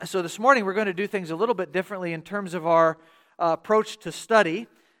So this morning we're going to do things a little bit differently in terms of our approach to study.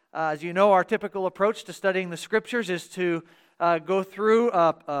 As you know, our typical approach to studying the Scriptures is to go through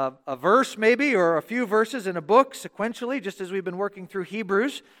a verse maybe, or a few verses in a book sequentially, just as we've been working through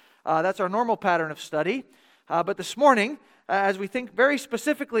Hebrews. That's our normal pattern of study. But this morning, as we think very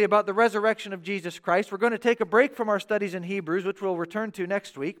specifically about the resurrection of Jesus Christ, we're going to take a break from our studies in Hebrews, which we'll return to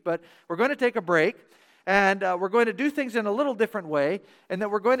next week. But we're going to take a break, and we're going to do things in a little different way, and that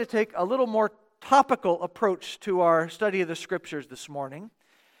we're going to take a little more topical approach to our study of the Scriptures this morning.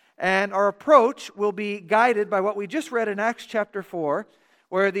 And our approach will be guided by what we just read in Acts chapter 4,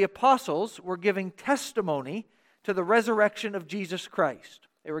 where the apostles were giving testimony to the resurrection of Jesus Christ.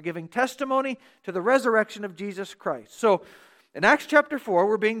 They were giving testimony to the resurrection of Jesus Christ. So, in Acts chapter 4,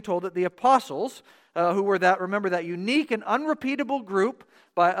 we're being told that the apostles, who were that unique and unrepeatable group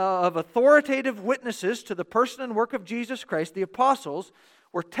of authoritative witnesses to the person and work of Jesus Christ, the apostles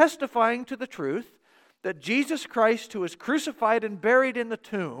were testifying to the truth that Jesus Christ, who was crucified and buried in the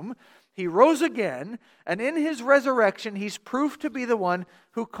tomb, He rose again, and in His resurrection, He's proved to be the one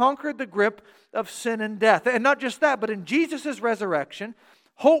who conquered the grip of sin and death. And not just that, but in Jesus' resurrection,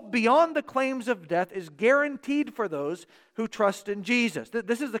 hope beyond the claims of death is guaranteed for those who trust in Jesus.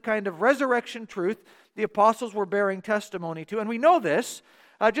 This is the kind of resurrection truth the apostles were bearing testimony to. And we know this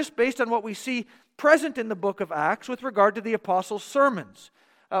just based on what we see present in the book of Acts with regard to the apostles' sermons.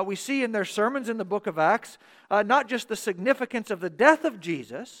 We see in their sermons in the book of Acts not just the significance of the death of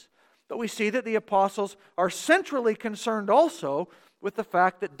Jesus, but we see that the apostles are centrally concerned also with the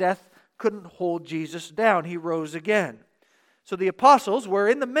fact that death couldn't hold Jesus down. He rose again. So the apostles were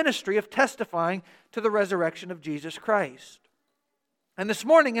in the ministry of testifying to the resurrection of Jesus Christ. And this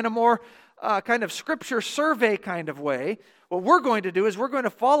morning, in a more kind of scripture survey kind of way, what we're going to do is we're going to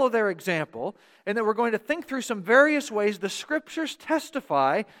follow their example, and that we're going to think through some various ways the Scriptures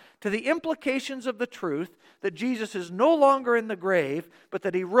testify to the implications of the truth that Jesus is no longer in the grave, but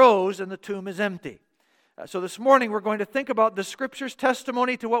that He rose and the tomb is empty. So this morning we're going to think about the Scriptures'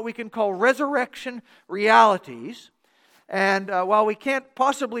 testimony to what we can call resurrection realities. And while we can't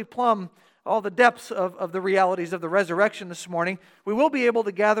possibly plumb all the depths of the realities of the resurrection this morning, we will be able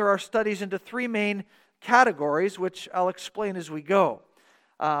to gather our studies into three main categories, which I'll explain as we go.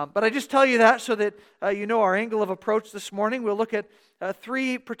 But I just tell you that so that you know our angle of approach this morning. We'll look at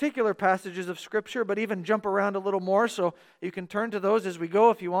three particular passages of Scripture, but even jump around a little more, so you can turn to those as we go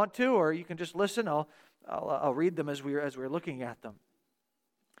if you want to, or you can just listen. I'll read them as we're looking at them.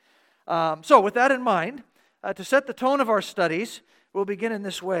 So with that in mind, to set the tone of our studies, we'll begin in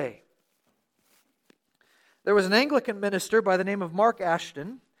this way. There was an Anglican minister by the name of Mark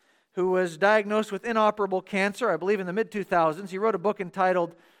Ashton who was diagnosed with inoperable cancer, I believe in the mid-2000s. He wrote a book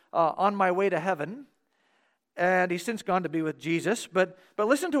entitled On My Way to Heaven, and he's since gone to be with Jesus. But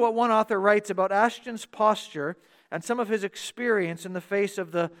listen to what one author writes about Ashton's posture and some of his experience in the face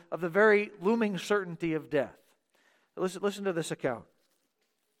of the very looming certainty of death. Listen to this account.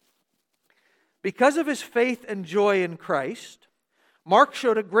 Because of his faith and joy in Christ, Mark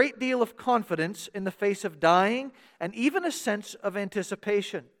showed a great deal of confidence in the face of dying and even a sense of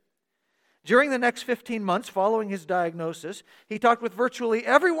anticipation. During the next 15 months following his diagnosis, he talked with virtually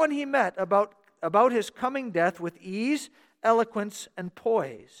everyone he met about his coming death with ease, eloquence, and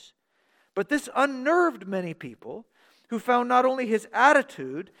poise. But this unnerved many people who found not only his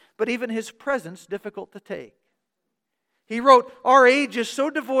attitude, but even his presence difficult to take. He wrote, "Our age is so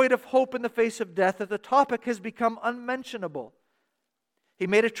devoid of hope in the face of death that the topic has become unmentionable." He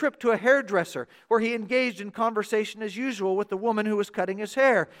made a trip to a hairdresser where he engaged in conversation as usual with the woman who was cutting his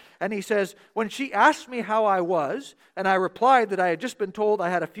hair. And he says, "When she asked me how I was, and I replied that I had just been told I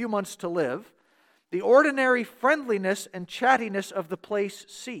had a few months to live, the ordinary friendliness and chattiness of the place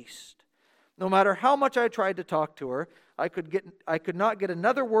ceased. No matter how much I tried to talk to her, I could not get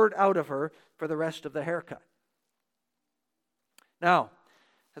another word out of her for the rest of the haircut." Now,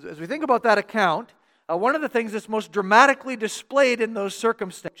 as we think about that account, one of the things that's most dramatically displayed in those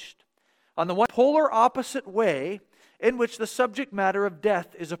circumstances, on the one polar opposite way in which the subject matter of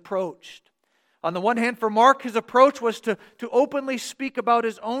death is approached. On the one hand, for Mark, his approach was to openly speak about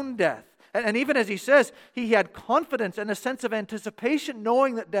his own death. And even as he says, he had confidence and a sense of anticipation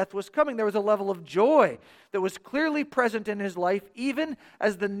knowing that death was coming. There was a level of joy that was clearly present in his life, even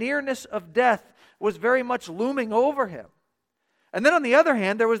as the nearness of death was very much looming over him. And then on the other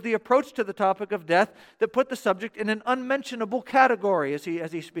hand, there was the approach to the topic of death that put the subject in an unmentionable category as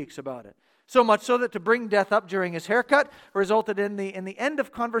he speaks about it. So much so that to bring death up during his haircut resulted in the end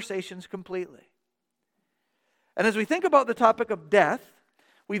of conversations completely. And as we think about the topic of death,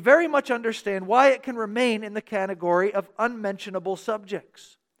 we very much understand why it can remain in the category of unmentionable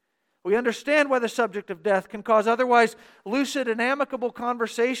subjects. We understand why the subject of death can cause otherwise lucid and amicable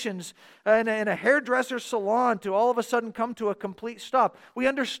conversations in a hairdresser's salon to all of a sudden come to a complete stop. We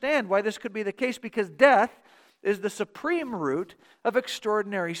understand why this could be the case because death is the supreme root of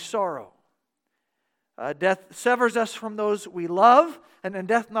extraordinary sorrow. Death severs us from those we love, and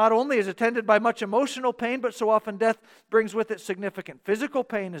death not only is attended by much emotional pain, but so often death brings with it significant physical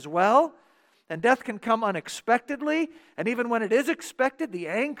pain as well. And death can come unexpectedly, and even when it is expected, the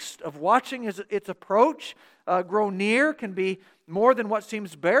angst of watching its approach grow near can be more than what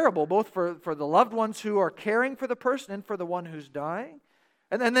seems bearable, both for the loved ones who are caring for the person and for the one who's dying.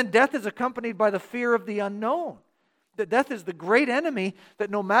 And then death is accompanied by the fear of the unknown. That death is the great enemy, that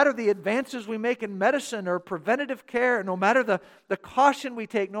no matter the advances we make in medicine or preventative care, no matter the caution we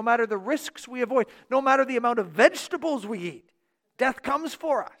take, no matter the risks we avoid, no matter the amount of vegetables we eat, death comes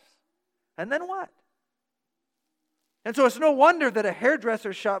for us. And then what? And so it's no wonder that a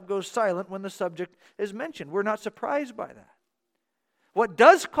hairdresser's shop goes silent when the subject is mentioned. We're not surprised by that. What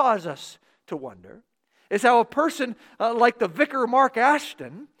does cause us to wonder is how a person like the Vicar Mark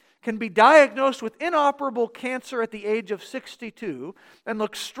Ashton can be diagnosed with inoperable cancer at the age of 62 and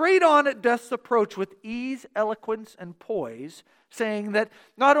look straight on at death's approach with ease, eloquence, and poise, saying that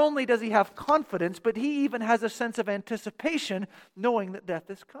not only does he have confidence, but he even has a sense of anticipation knowing that death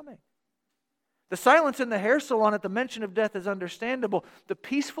is coming. The silence in the hair salon at the mention of death is understandable. The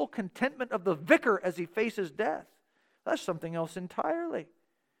peaceful contentment of the vicar as he faces death, that's something else entirely.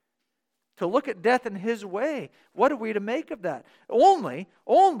 To look at death in his way, what are we to make of that?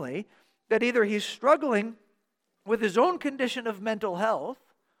 Only that either he's struggling with his own condition of mental health,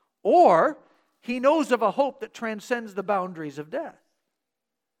 or he knows of a hope that transcends the boundaries of death.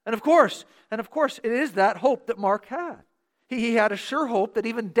 And of course, it is that hope that Mark had. He had a sure hope that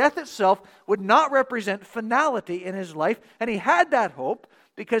even death itself would not represent finality in his life, and he had that hope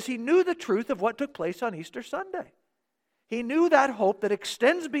because he knew the truth of what took place on Easter Sunday. He knew that hope that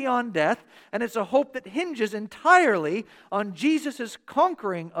extends beyond death, and it's a hope that hinges entirely on Jesus'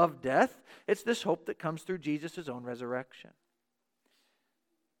 conquering of death. It's this hope that comes through Jesus' own resurrection.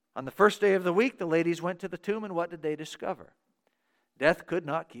 On the first day of the week, the ladies went to the tomb, and what did they discover? Death could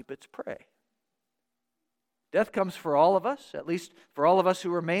not keep its prey. Death comes for all of us, at least for all of us who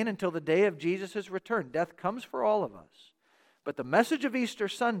remain until the day of Jesus' return. Death comes for all of us. But the message of Easter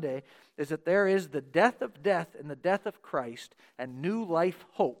Sunday is that there is the death of death in the death of Christ, and new life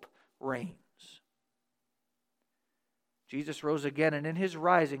hope reigns. Jesus rose again, and in his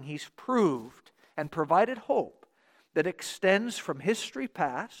rising, he's proved and provided hope that extends from history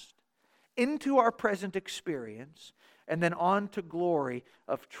past into our present experience, and then on to glory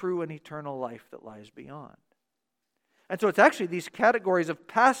of true and eternal life that lies beyond. And so it's actually these categories of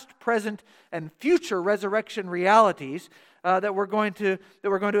past, present, and future resurrection realities that we're going to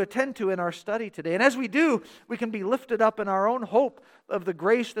attend to in our study today. And as we do, we can be lifted up in our own hope of the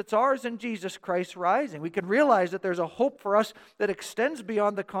grace that's ours in Jesus Christ rising. We can realize that there's a hope for us that extends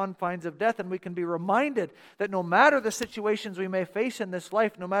beyond the confines of death, and we can be reminded that no matter the situations we may face in this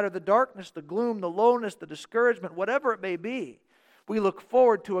life, no matter the darkness, the gloom, the lowness, the discouragement, whatever it may be, we look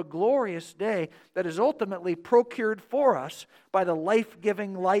forward to a glorious day that is ultimately procured for us by the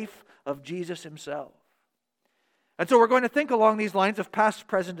life-giving life of Jesus himself. And so we're going to think along these lines of past,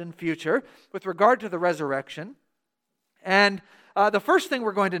 present, and future with regard to the resurrection. And the first thing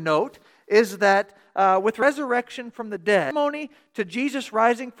we're going to note is that with resurrection from the dead, testimony to Jesus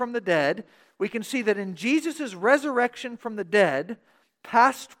rising from the dead, we can see that in Jesus' resurrection from the dead,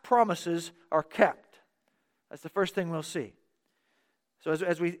 past promises are kept. That's the first thing we'll see. So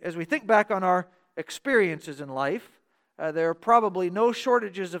as we think back on our experiences in life, there are probably no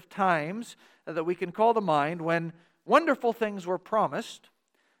shortages of times that we can call to mind when wonderful things were promised,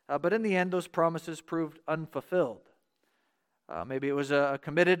 but in the end those promises proved unfulfilled. Maybe it was a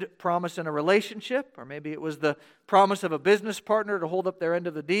committed promise in a relationship, or maybe it was the promise of a business partner to hold up their end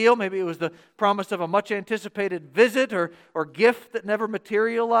of the deal. Maybe it was the promise of a much anticipated visit or gift that never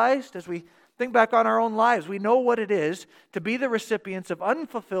materialized. As we think back on our own lives, we know what it is to be the recipients of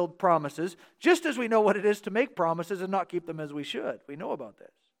unfulfilled promises, just as we know what it is to make promises and not keep them as we should. We know about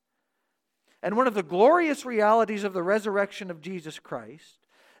this. And one of the glorious realities of the resurrection of Jesus Christ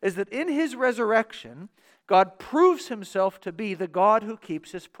is that in his resurrection, God proves himself to be the God who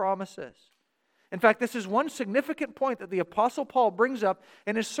keeps his promises. In fact, this is one significant point that the Apostle Paul brings up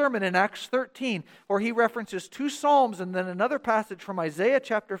in his sermon in Acts 13, where he references two Psalms and then another passage from Isaiah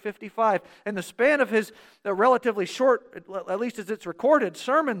chapter 55. In the span of his relatively short, at least as it's recorded,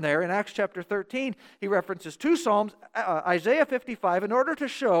 sermon there in Acts chapter 13, he references two Psalms, Isaiah 55, in order to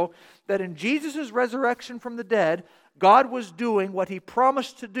show that in Jesus' resurrection from the dead, God was doing what He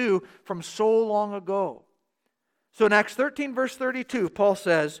promised to do from so long ago. So in Acts 13, verse 32, Paul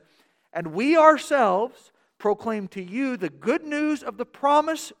says, "And we ourselves proclaim to you the good news of the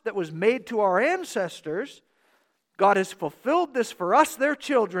promise that was made to our ancestors. God has fulfilled this for us, their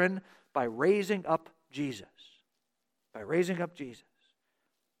children, by raising up Jesus." By raising up Jesus.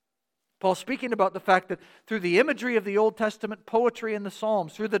 Paul's speaking about the fact that through the imagery of the Old Testament poetry and the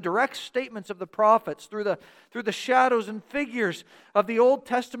Psalms, through the direct statements of the prophets, through the shadows and figures of the Old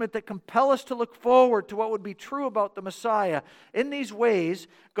Testament that compel us to look forward to what would be true about the Messiah, in these ways,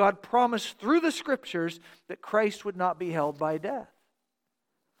 God promised through the Scriptures that Christ would not be held by death.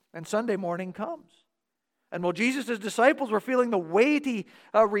 And Sunday morning comes. And while Jesus' disciples were feeling the weighty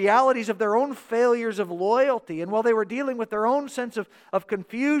realities of their own failures of loyalty, and while they were dealing with their own sense of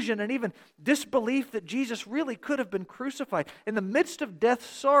confusion and even disbelief that Jesus really could have been crucified, in the midst of death's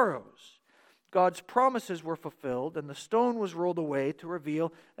sorrows, God's promises were fulfilled and the stone was rolled away to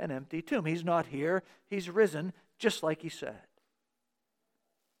reveal an empty tomb. He's not here, He's risen, just like He said.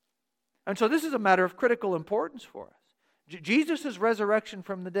 And so this is a matter of critical importance for us. Jesus' resurrection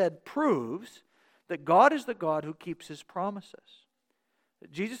from the dead proves that God is the God who keeps His promises.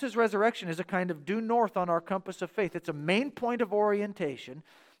 Jesus' resurrection is a kind of due north on our compass of faith. It's a main point of orientation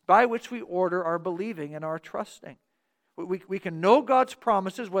by which we order our believing and our trusting. We can know God's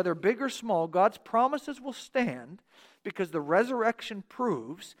promises, whether big or small. God's promises will stand because the resurrection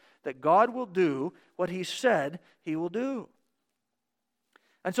proves that God will do what He said He will do.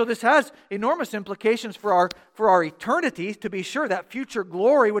 And so this has enormous implications for our eternity, to be sure, that future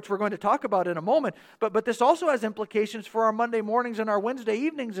glory, which we're going to talk about in a moment. But this also has implications for our Monday mornings and our Wednesday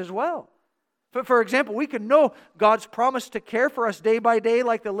evenings as well. For example, we can know God's promise to care for us day by day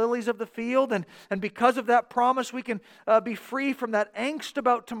like the lilies of the field. And because of that promise, we can be free from that angst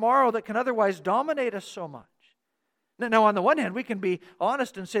about tomorrow that can otherwise dominate us so much. Now, on the one hand, we can be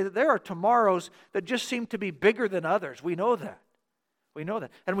honest and say that there are tomorrows that just seem to be bigger than others. We know that. We know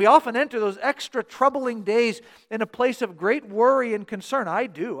that. And we often enter those extra troubling days in a place of great worry and concern. I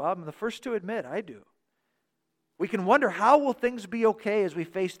do. I'm the first to admit, I do. We can wonder, how will things be okay as we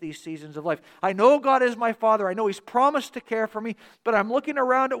face these seasons of life? I know God is my Father. I know He's promised to care for me, but I'm looking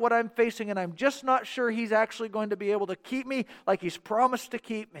around at what I'm facing and I'm just not sure He's actually going to be able to keep me like He's promised to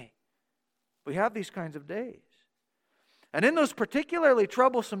keep me. We have these kinds of days. And in those particularly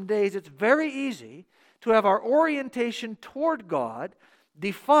troublesome days, it's very easy to have our orientation toward God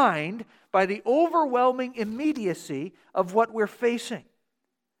defined by the overwhelming immediacy of what we're facing.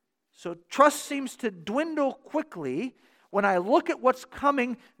 So trust seems to dwindle quickly when I look at what's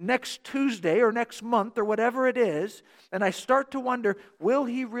coming next Tuesday or next month or whatever it is, and I start to wonder, will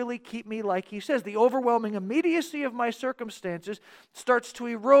He really keep me like He says? The overwhelming immediacy of my circumstances starts to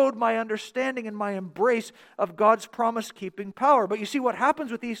erode my understanding and my embrace of God's promise-keeping power. But you see, what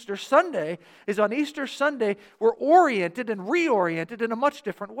happens with Easter Sunday is on Easter Sunday, we're oriented and reoriented in a much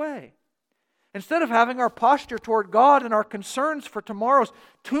different way. Instead of having our posture toward God and our concerns for tomorrows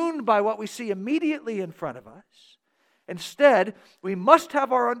tuned by what we see immediately in front of us, instead, we must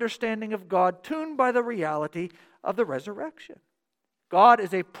have our understanding of God tuned by the reality of the resurrection. God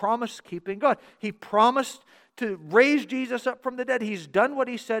is a promise-keeping God. He promised to raise Jesus up from the dead. He's done what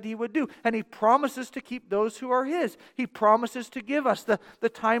He said He would do. And He promises to keep those who are His. He promises to give us the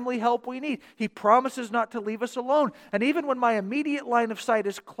timely help we need. He promises not to leave us alone. And even when my immediate line of sight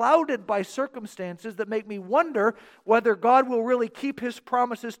is clouded by circumstances that make me wonder whether God will really keep His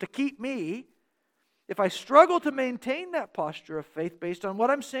promises to keep me, if I struggle to maintain that posture of faith based on what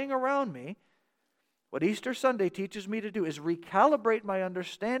I'm seeing around me, what Easter Sunday teaches me to do is recalibrate my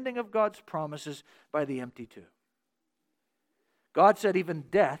understanding of God's promises by the empty tomb. God said even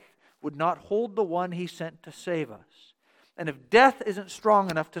death would not hold the one He sent to save us. And if death isn't strong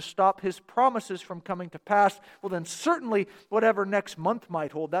enough to stop His promises from coming to pass, well then certainly whatever next month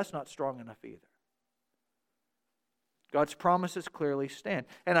might hold, that's not strong enough either. God's promises clearly stand.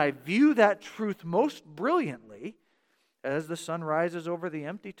 And I view that truth most brilliantly as the sun rises over the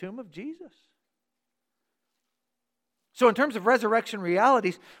empty tomb of Jesus. So in terms of resurrection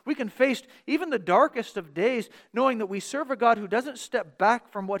realities, we can face even the darkest of days knowing that we serve a God who doesn't step back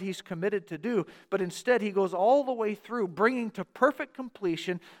from what He's committed to do, but instead He goes all the way through, bringing to perfect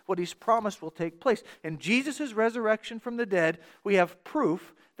completion what He's promised will take place. In Jesus' resurrection from the dead, we have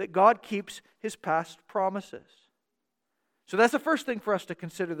proof that God keeps His past promises. So that's the first thing for us to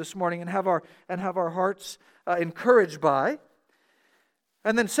consider this morning and have our hearts encouraged by.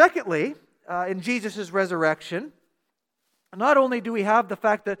 And then secondly, in Jesus' resurrection, not only do we have the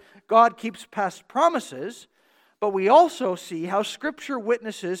fact that God keeps past promises, but we also see how Scripture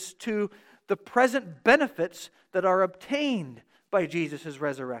witnesses to the present benefits that are obtained by Jesus'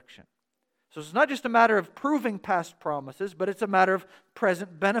 resurrection. So it's not just a matter of proving past promises, but it's a matter of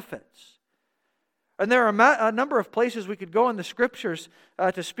present benefits. And there are a number of places we could go in the Scriptures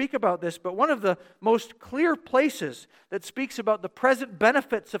to speak about this, but one of the most clear places that speaks about the present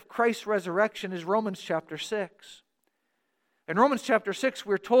benefits of Christ's resurrection is Romans chapter 6. In Romans chapter 6,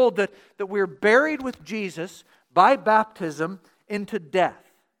 we're told that we're buried with Jesus by baptism into death.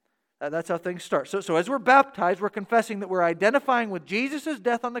 That's how things start. So as we're baptized, we're confessing that we're identifying with Jesus'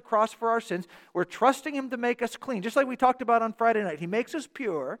 death on the cross for our sins. We're trusting Him to make us clean, just like we talked about on Friday night. He makes us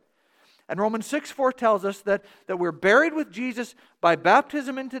pure. And Romans 6:4 tells us that we're buried with Jesus by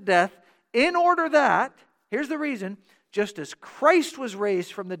baptism into death in order that, here's the reason, just as Christ was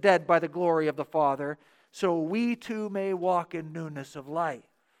raised from the dead by the glory of the Father, so we too may walk in newness of life.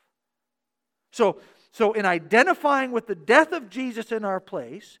 So in identifying with the death of Jesus in our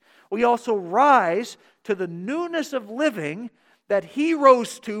place, we also rise to the newness of living that He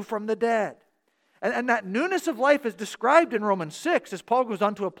rose to from the dead. And that newness of life is described in Romans 6 as Paul goes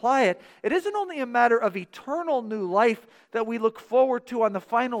on to apply it. It isn't only a matter of eternal new life that we look forward to on the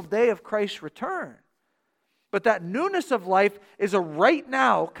final day of Christ's return, but that newness of life is a right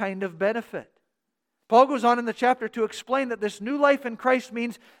now kind of benefit. Paul goes on in the chapter to explain that this new life in Christ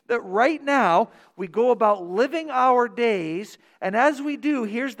means that right now we go about living our days, and as we do,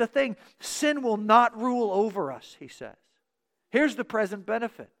 here's the thing, sin will not rule over us, he says. Here's the present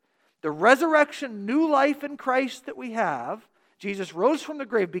benefit. The resurrection, new life in Christ that we have, Jesus rose from the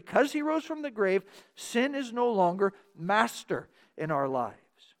grave. Because He rose from the grave, sin is no longer master in our lives.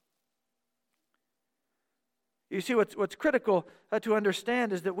 You see, what's critical to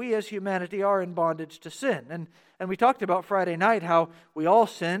understand is that we as humanity are in bondage to sin. And we talked about Friday night how we all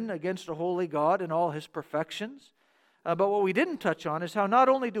sin against a holy God and all His perfections. But what we didn't touch on is how not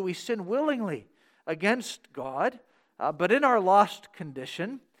only do we sin willingly against God, but in our lost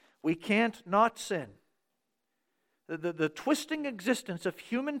condition, we can't not sin. The twisting existence of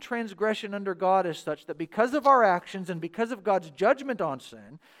human transgression under God is such that because of our actions and because of God's judgment on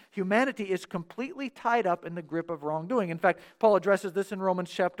sin, humanity is completely tied up in the grip of wrongdoing. In fact, Paul addresses this in Romans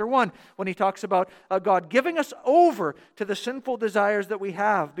chapter 1 when he talks about God giving us over to the sinful desires that we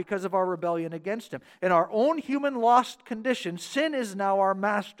have because of our rebellion against Him. In our own human lost condition, sin is now our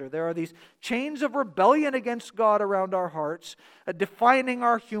master. There are these chains of rebellion against God around our hearts, defining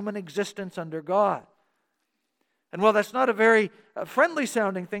our human existence under God. And while that's not a very friendly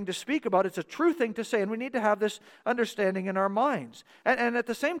sounding thing to speak about, it's a true thing to say, and we need to have this understanding in our minds. And at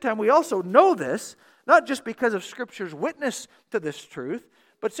the same time, we also know this, not just because of Scripture's witness to this truth,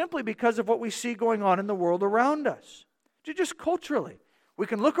 but simply because of what we see going on in the world around us. Just culturally. We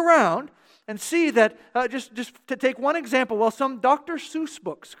can look around and see that, just to take one example, while some Dr. Seuss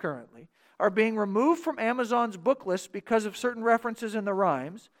books currently are being removed from Amazon's book list because of certain references in the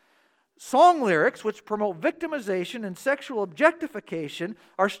rhymes, song lyrics, which promote victimization and sexual objectification,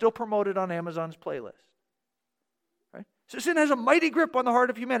 are still promoted on Amazon's playlist. Right? So sin has a mighty grip on the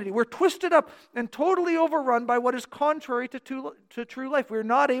heart of humanity. We're twisted up and totally overrun by what is contrary to true life. We're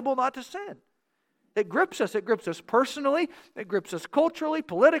not able not to sin. It grips us. It grips us personally. It grips us culturally,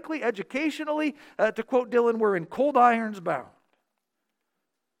 politically, educationally. To quote Dylan, we're in cold irons bound.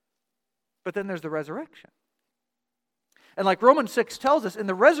 But then there's the resurrection. And like Romans 6 tells us, in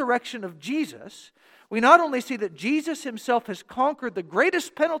the resurrection of Jesus, we not only see that Jesus Himself has conquered the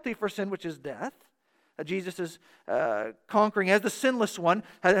greatest penalty for sin, which is death. Jesus is conquering, as the sinless one,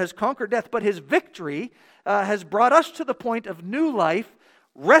 has conquered death, but His victory has brought us to the point of new life,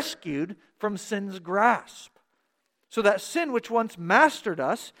 rescued from sin's grasp. So that sin which once mastered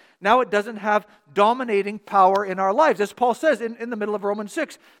us, now it doesn't have dominating power in our lives. As Paul says in the middle of Romans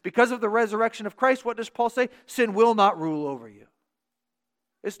 6, because of the resurrection of Christ, what does Paul say? Sin will not rule over you.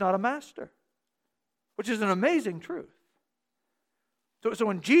 It's not a master, which is an amazing truth. So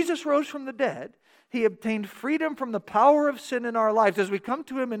when Jesus rose from the dead, He obtained freedom from the power of sin in our lives as we come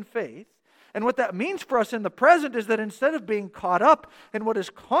to Him in faith. And what that means for us in the present is that instead of being caught up in what is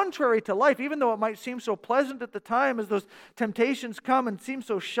contrary to life, even though it might seem so pleasant at the time as those temptations come and seem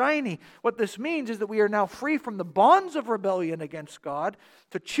so shiny, what this means is that we are now free from the bonds of rebellion against God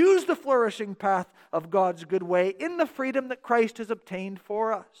to choose the flourishing path of God's good way in the freedom that Christ has obtained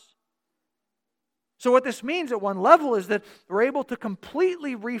for us. So what this means at one level is that we're able to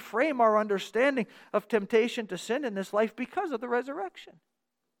completely reframe our understanding of temptation to sin in this life because of the resurrection.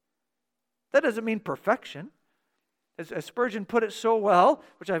 That doesn't mean perfection. As Spurgeon put it so well,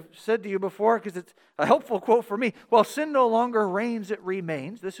 which I've said to you before because it's a helpful quote for me, while sin no longer reigns, it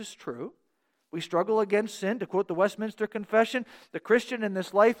remains. This is true. We struggle against sin. To quote the Westminster Confession, the Christian in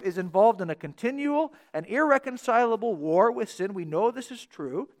this life is involved in a continual and irreconcilable war with sin. We know this is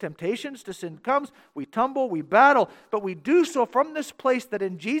true. Temptations to sin comes. We tumble, we battle, but we do so from this place that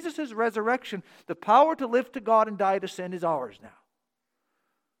in Jesus' resurrection, the power to live to God and die to sin is ours now.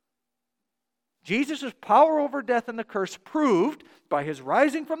 Jesus' power over death and the curse proved by His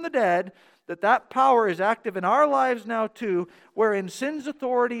rising from the dead that power is active in our lives now too, wherein sin's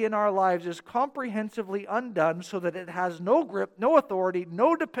authority in our lives is comprehensively undone so that it has no grip, no authority,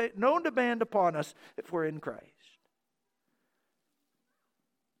 no demand upon us if we're in Christ.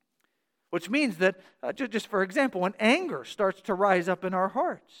 Which means that, just for example, when anger starts to rise up in our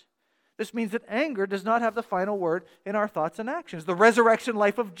hearts, this means that anger does not have the final word in our thoughts and actions. The resurrection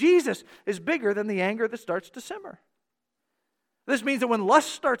life of Jesus is bigger than the anger that starts to simmer. This means that when lust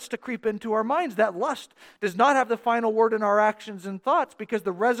starts to creep into our minds, that lust does not have the final word in our actions and thoughts because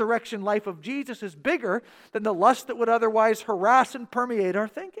the resurrection life of Jesus is bigger than the lust that would otherwise harass and permeate our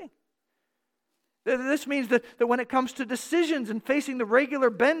thinking. This means that when it comes to decisions and facing the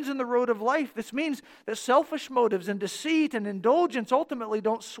regular bends in the road of life, this means that selfish motives and deceit and indulgence ultimately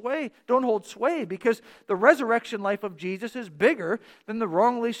don't hold sway because the resurrection life of Jesus is bigger than the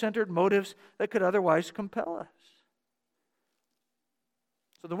wrongly centered motives that could otherwise compel us.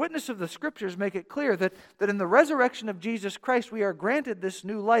 So the witness of the Scriptures make it clear that in the resurrection of Jesus Christ, we are granted this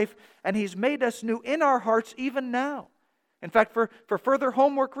new life, and He's made us new in our hearts even now. In fact, for further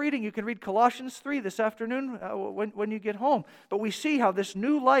homework reading, you can read Colossians 3 this afternoon when you get home. But we see how this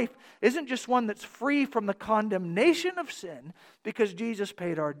new life isn't just one that's free from the condemnation of sin because Jesus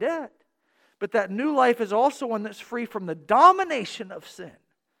paid our debt, but that new life is also one that's free from the domination of sin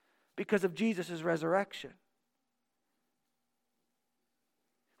because of Jesus' resurrection.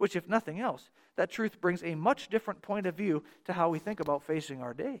 Which, if nothing else, that truth brings a much different point of view to how we think about facing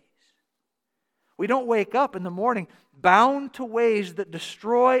our days. We don't wake up in the morning bound to ways that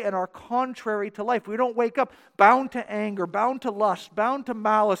destroy and are contrary to life. We don't wake up bound to anger, bound to lust, bound to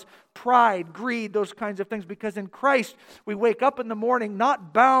malice, pride, greed, those kinds of things. Because in Christ, we wake up in the morning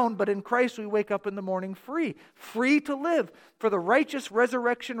not bound, but in Christ we wake up in the morning free. Free to live for the righteous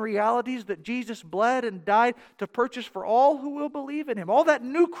resurrection realities that Jesus bled and died to purchase for all who will believe in Him. All that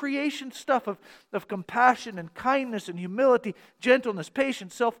new creation stuff of compassion and kindness and humility, gentleness,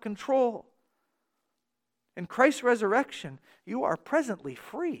 patience, self-control. In Christ's resurrection, you are presently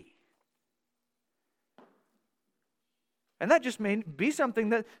free. And that just may be something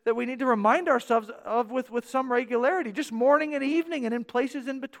that we need to remind ourselves of with some regularity, just morning and evening and in places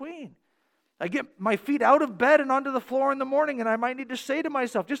in between. I get my feet out of bed and onto the floor in the morning, and I might need to say to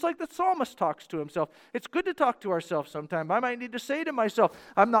myself, just like the psalmist talks to himself, it's good to talk to ourselves sometime. I might need to say to myself,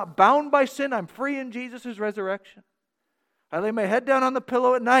 I'm not bound by sin, I'm free in Jesus' resurrection. I lay my head down on the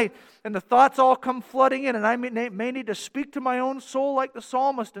pillow at night, and the thoughts all come flooding in, and I may need to speak to my own soul like the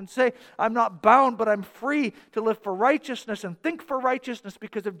psalmist and say, I'm not bound, but I'm free to live for righteousness and think for righteousness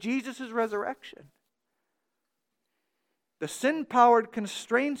because of Jesus' resurrection. The sin-powered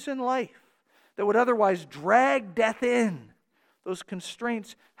constraints in life that would otherwise drag death in, those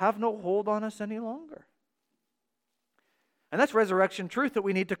constraints have no hold on us any longer. And that's resurrection truth that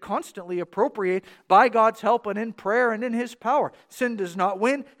we need to constantly appropriate by God's help and in prayer and in His power. Sin does not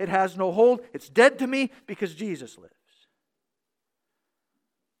win. It has no hold. It's dead to me because Jesus lives.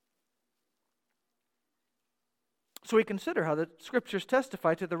 So we consider how the Scriptures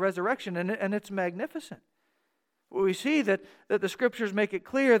testify to the resurrection, and it's magnificent. We see that the Scriptures make it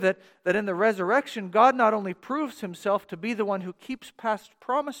clear that in the resurrection, God not only proves Himself to be the one who keeps past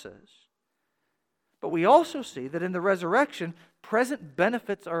promises, but we also see that in the resurrection, present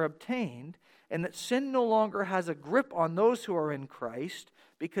benefits are obtained and that sin no longer has a grip on those who are in Christ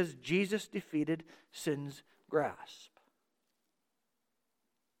because Jesus defeated sin's grasp.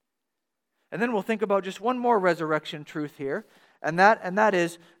 And then we'll think about just one more resurrection truth here, and that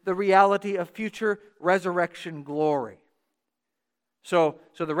is the reality of future resurrection glory. So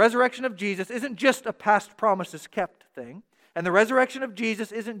the resurrection of Jesus isn't just a past promises kept thing. And the resurrection of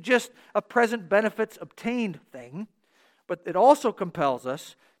Jesus isn't just a present benefits obtained thing, but it also compels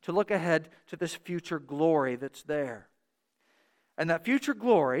us to look ahead to this future glory that's there. And that future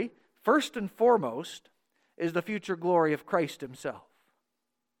glory, first and foremost, is the future glory of Christ Himself.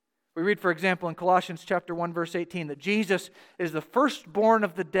 We read, for example, in Colossians chapter 1, verse 18, that Jesus is the firstborn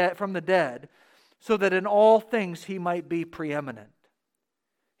from the dead, so that in all things He might be preeminent.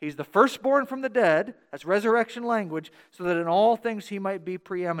 He's the firstborn from the dead, that's resurrection language, so that in all things he might be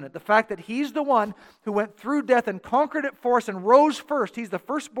preeminent. The fact that he's the one who went through death and conquered it for us and rose first, he's the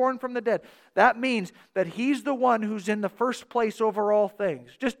firstborn from the dead. That means that he's the one who's in the first place over all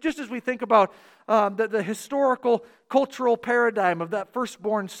things. Just as we think about the historical, cultural paradigm of that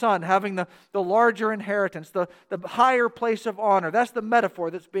firstborn son having the larger inheritance, the higher place of honor. That's the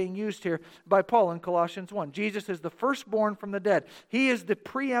metaphor that's being used here by Paul in Colossians 1. Jesus is the firstborn from the dead. He is the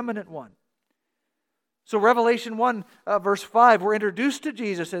preeminent one. So Revelation 1 verse 5, we're introduced to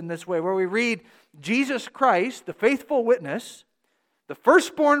Jesus in this way, where we read, Jesus Christ, the faithful witness, the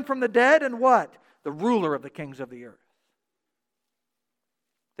firstborn from the dead, and what? The ruler of the kings of the earth.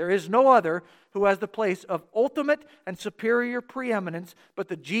 There is no other who has the place of ultimate and superior preeminence but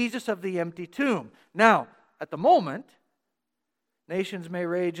the Jesus of the empty tomb. Now, at the moment, nations may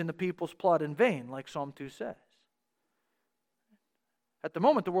rage and the peoples plot in vain, like Psalm 2 says. At the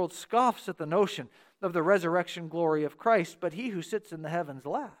moment, the world scoffs at the notion of the resurrection glory of Christ, but he who sits in the heavens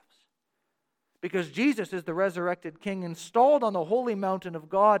laughs. Because Jesus is the resurrected King installed on the holy mountain of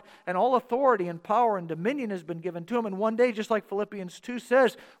God, and all authority and power and dominion has been given to him. And one day, just like Philippians 2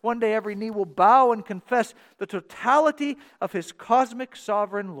 says, one day every knee will bow and confess the totality of his cosmic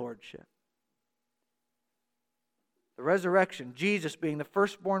sovereign lordship. The resurrection, Jesus being the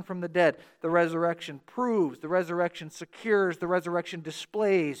firstborn from the dead, the resurrection proves, the resurrection secures, the resurrection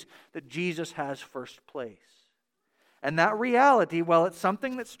displays that Jesus has first place. And that reality, while it's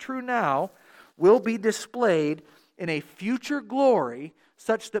something that's true now, will be displayed in a future glory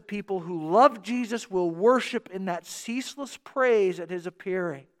such that people who love Jesus will worship in that ceaseless praise at his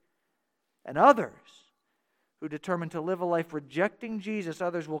appearing. And others who determine to live a life rejecting Jesus,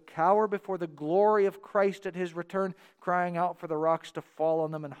 others will cower before the glory of Christ at his return, crying out for the rocks to fall on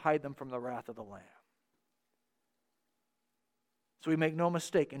them and hide them from the wrath of the Lamb. So we make no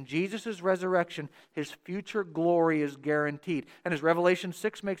mistake, in Jesus' resurrection, his future glory is guaranteed. And as Revelation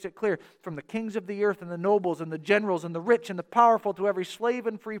 6 makes it clear, from the kings of the earth and the nobles and the generals and the rich and the powerful to every slave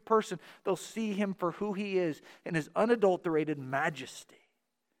and free person, they'll see him for who he is in his unadulterated majesty.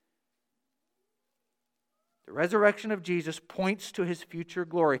 The resurrection of Jesus points to his future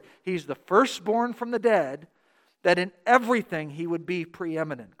glory. He's the firstborn from the dead, that in everything he would be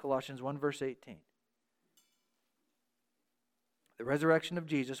preeminent. Colossians 1 verse 18. The resurrection of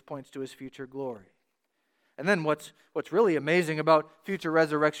Jesus points to his future glory. And then what's really amazing about future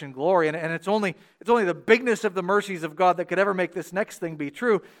resurrection glory, and it's only the bigness of the mercies of God that could ever make this next thing be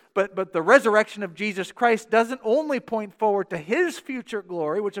true, but the resurrection of Jesus Christ doesn't only point forward to his future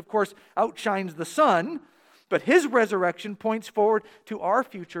glory, which of course outshines the sun, but his resurrection points forward to our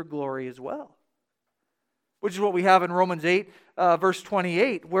future glory as well. Which is what we have in Romans 8, verse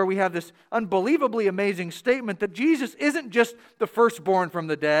 28, where we have this unbelievably amazing statement that Jesus isn't just the firstborn from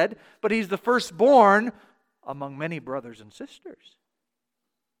the dead, but he's the firstborn among many brothers and sisters.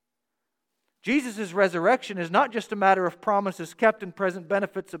 Jesus' resurrection is not just a matter of promises kept and present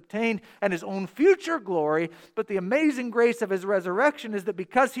benefits obtained and his own future glory, but the amazing grace of his resurrection is that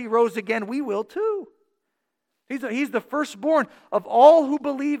because he rose again, we will too. He's the firstborn of all who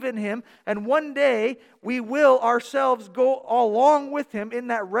believe in him, and one day we will ourselves go along with him in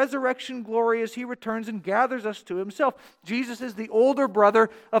that resurrection glory as he returns and gathers us to himself. Jesus is the older brother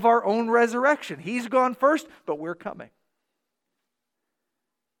of our own resurrection. He's gone first, but we're coming.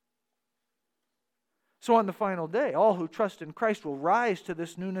 So on the final day, all who trust in Christ will rise to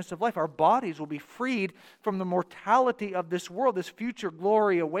this newness of life. Our bodies will be freed from the mortality of this world. This future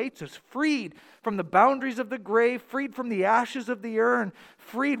glory awaits us. Freed from the boundaries of the grave, freed from the ashes of the urn,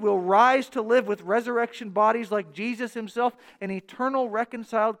 freed. We'll rise to live with resurrection bodies like Jesus himself in eternal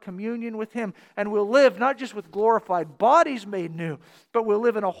reconciled communion with him. And we'll live not just with glorified bodies made new, but we'll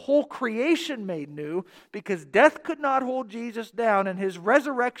live in a whole creation made new, because death could not hold Jesus down, and his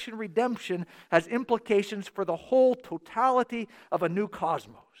resurrection redemption has implications for the whole totality of a new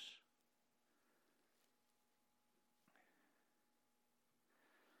cosmos.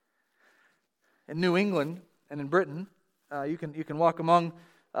 In New England and in Britain, you can walk among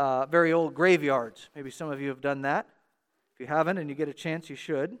very old graveyards. Maybe some of you have done that. If you haven't and you get a chance, you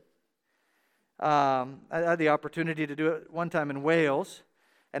should. I had the opportunity to do it one time in Wales.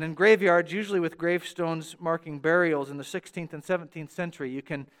 And in graveyards, usually with gravestones marking burials in the 16th and 17th century, you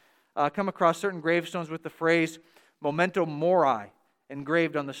can come across certain gravestones with the phrase "memento mori"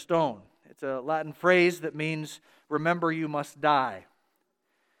 engraved on the stone. It's a Latin phrase that means "remember you must die."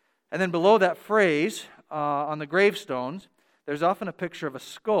 And then below that phrase, on the gravestones, there's often a picture of a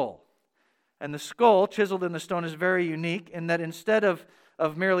skull. And the skull chiseled in the stone is very unique in that instead of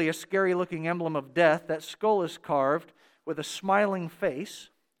merely a scary-looking emblem of death, that skull is carved with a smiling face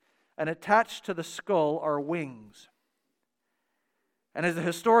and attached to the skull are wings. And as the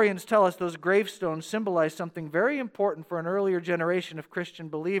historians tell us, those gravestones symbolize something very important for an earlier generation of Christian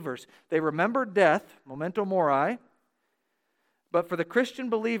believers. They remembered death, memento mori, but for the Christian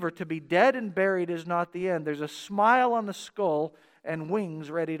believer, to be dead and buried is not the end. There's a smile on the skull and wings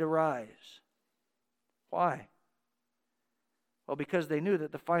ready to rise. Why? Well, because they knew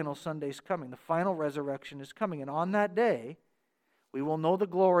that the final Sunday's coming. The final resurrection is coming. And on that day, we will know the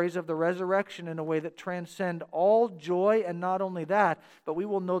glories of the resurrection in a way that transcend all joy, and not only that, but we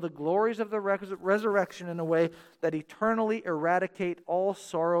will know the glories of the resurrection in a way that eternally eradicate all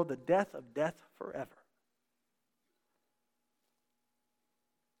sorrow, the death of death forever.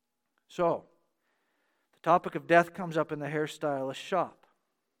 So, the topic of death comes up in the hairstylist shop.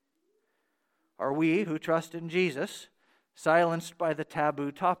 Are we, who trust in Jesus, silenced by the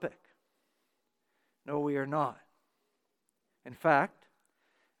taboo topic? No, we are not. In fact,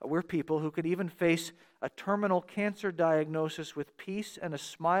 we're people who could even face a terminal cancer diagnosis with peace and a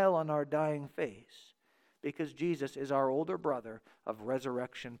smile on our dying face, because Jesus is our older brother of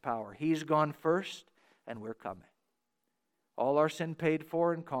resurrection power. He's gone first, and we're coming. All our sin paid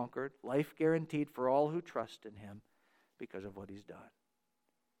for and conquered, life guaranteed for all who trust in Him because of what He's done.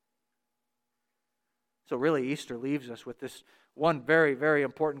 So really, Easter leaves us with this one very, very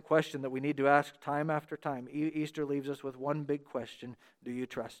important question that we need to ask time after time. Easter leaves us with one big question. Do you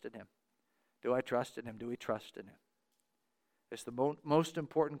trust in Him? Do I trust in Him? Do we trust in Him? It's the most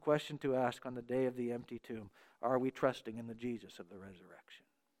important question to ask on the day of the empty tomb. Are we trusting in the Jesus of the resurrection?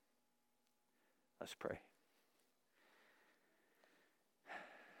 Let's pray.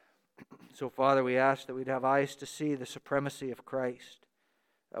 So, Father, we ask that we'd have eyes to see the supremacy of Christ.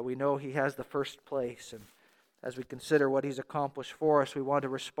 We know He has the first place, and as we consider what He's accomplished for us, we want to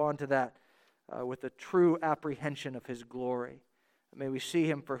respond to that with a true apprehension of His glory. May we see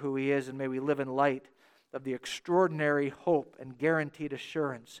Him for who He is, and may we live in light of the extraordinary hope and guaranteed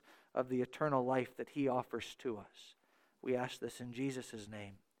assurance of the eternal life that He offers to us. We ask this in Jesus'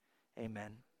 name. Amen.